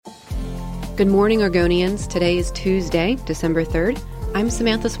Good morning, Oregonians. Today is Tuesday, December 3rd. I'm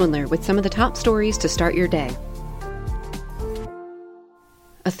Samantha Swindler with some of the top stories to start your day.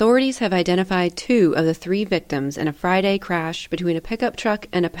 Authorities have identified 2 of the 3 victims in a Friday crash between a pickup truck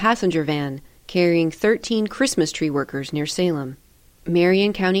and a passenger van carrying 13 Christmas tree workers near Salem.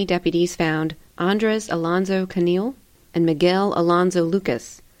 Marion County deputies found Andres Alonso Canil and Miguel Alonso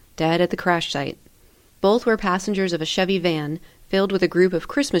Lucas dead at the crash site. Both were passengers of a Chevy van filled with a group of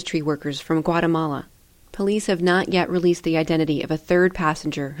Christmas tree workers from Guatemala. Police have not yet released the identity of a 3rd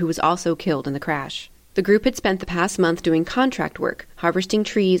passenger who was also killed in the crash. The group had spent the past month doing contract work, harvesting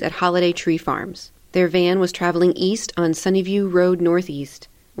trees at Holiday Tree Farms. Their van was traveling east on Sunnyview Road Northeast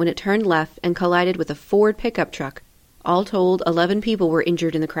when it turned left and collided with a Ford pickup truck. All told, 11 people were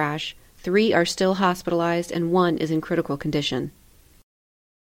injured in the crash. 3 are still hospitalized and 1 is in critical condition.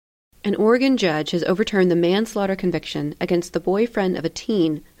 An Oregon judge has overturned the manslaughter conviction against the boyfriend of a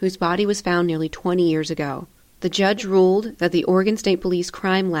teen whose body was found nearly 20 years ago. The judge ruled that the Oregon State Police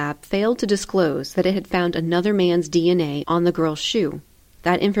Crime Lab failed to disclose that it had found another man's DNA on the girl's shoe.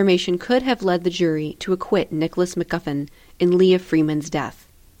 That information could have led the jury to acquit Nicholas McGuffin in Leah Freeman's death.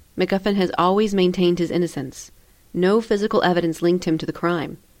 McGuffin has always maintained his innocence. No physical evidence linked him to the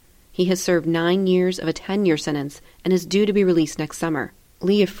crime. He has served 9 years of a 10-year sentence and is due to be released next summer.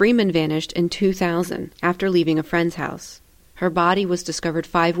 Leah Freeman vanished in 2000 after leaving a friend's house. Her body was discovered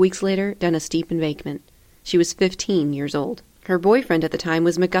 5 weeks later down a steep embankment. She was 15 years old. Her boyfriend at the time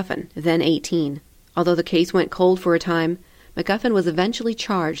was McGuffin, then 18. Although the case went cold for a time, McGuffin was eventually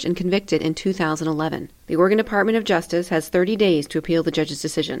charged and convicted in 2011. The Oregon Department of Justice has 30 days to appeal the judge's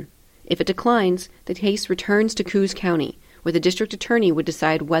decision. If it declines, the case returns to Coos County, where the district attorney would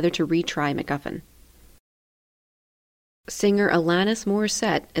decide whether to retry McGuffin. Singer Alanis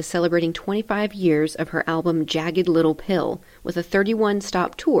Morissette is celebrating 25 years of her album Jagged Little Pill with a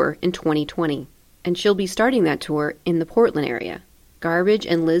 31-stop tour in 2020. And she'll be starting that tour in the Portland area. Garbage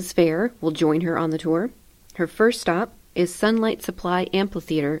and Liz Phair will join her on the tour. Her first stop is Sunlight Supply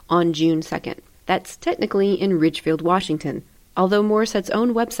Amphitheater on June 2nd. That's technically in Ridgefield, Washington, although Morissette's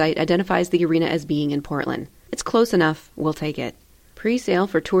own website identifies the arena as being in Portland. It's close enough, we'll take it. Pre-sale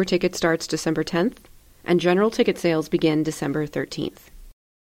for tour tickets starts December 10th. And general ticket sales begin December 13th.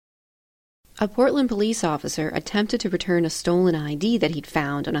 A Portland police officer attempted to return a stolen ID that he'd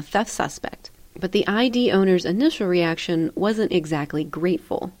found on a theft suspect, but the ID owner's initial reaction wasn't exactly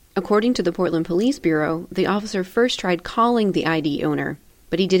grateful. According to the Portland Police Bureau, the officer first tried calling the ID owner,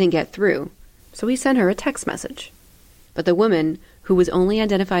 but he didn't get through, so he sent her a text message. But the woman, who was only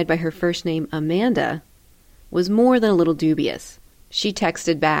identified by her first name Amanda, was more than a little dubious. She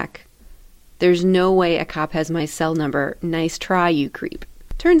texted back, "There's no way a cop has my cell number. Nice try, you creep."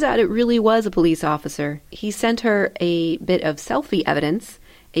 Turns out it really was a police officer. He sent her a bit of selfie evidence,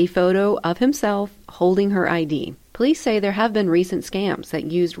 a photo of himself holding her ID. Police say there have been recent scams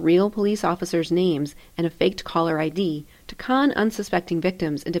that used real police officers' names and a faked caller ID to con unsuspecting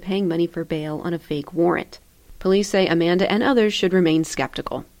victims into paying money for bail on a fake warrant. Police say Amanda and others should remain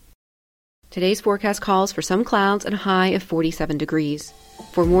skeptical. Today's forecast calls for some clouds and a high of 47 degrees.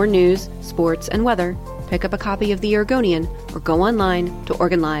 For more news, sports, and weather, pick up a copy of The Oregonian or go online to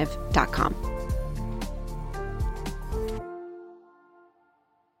OregonLive.com.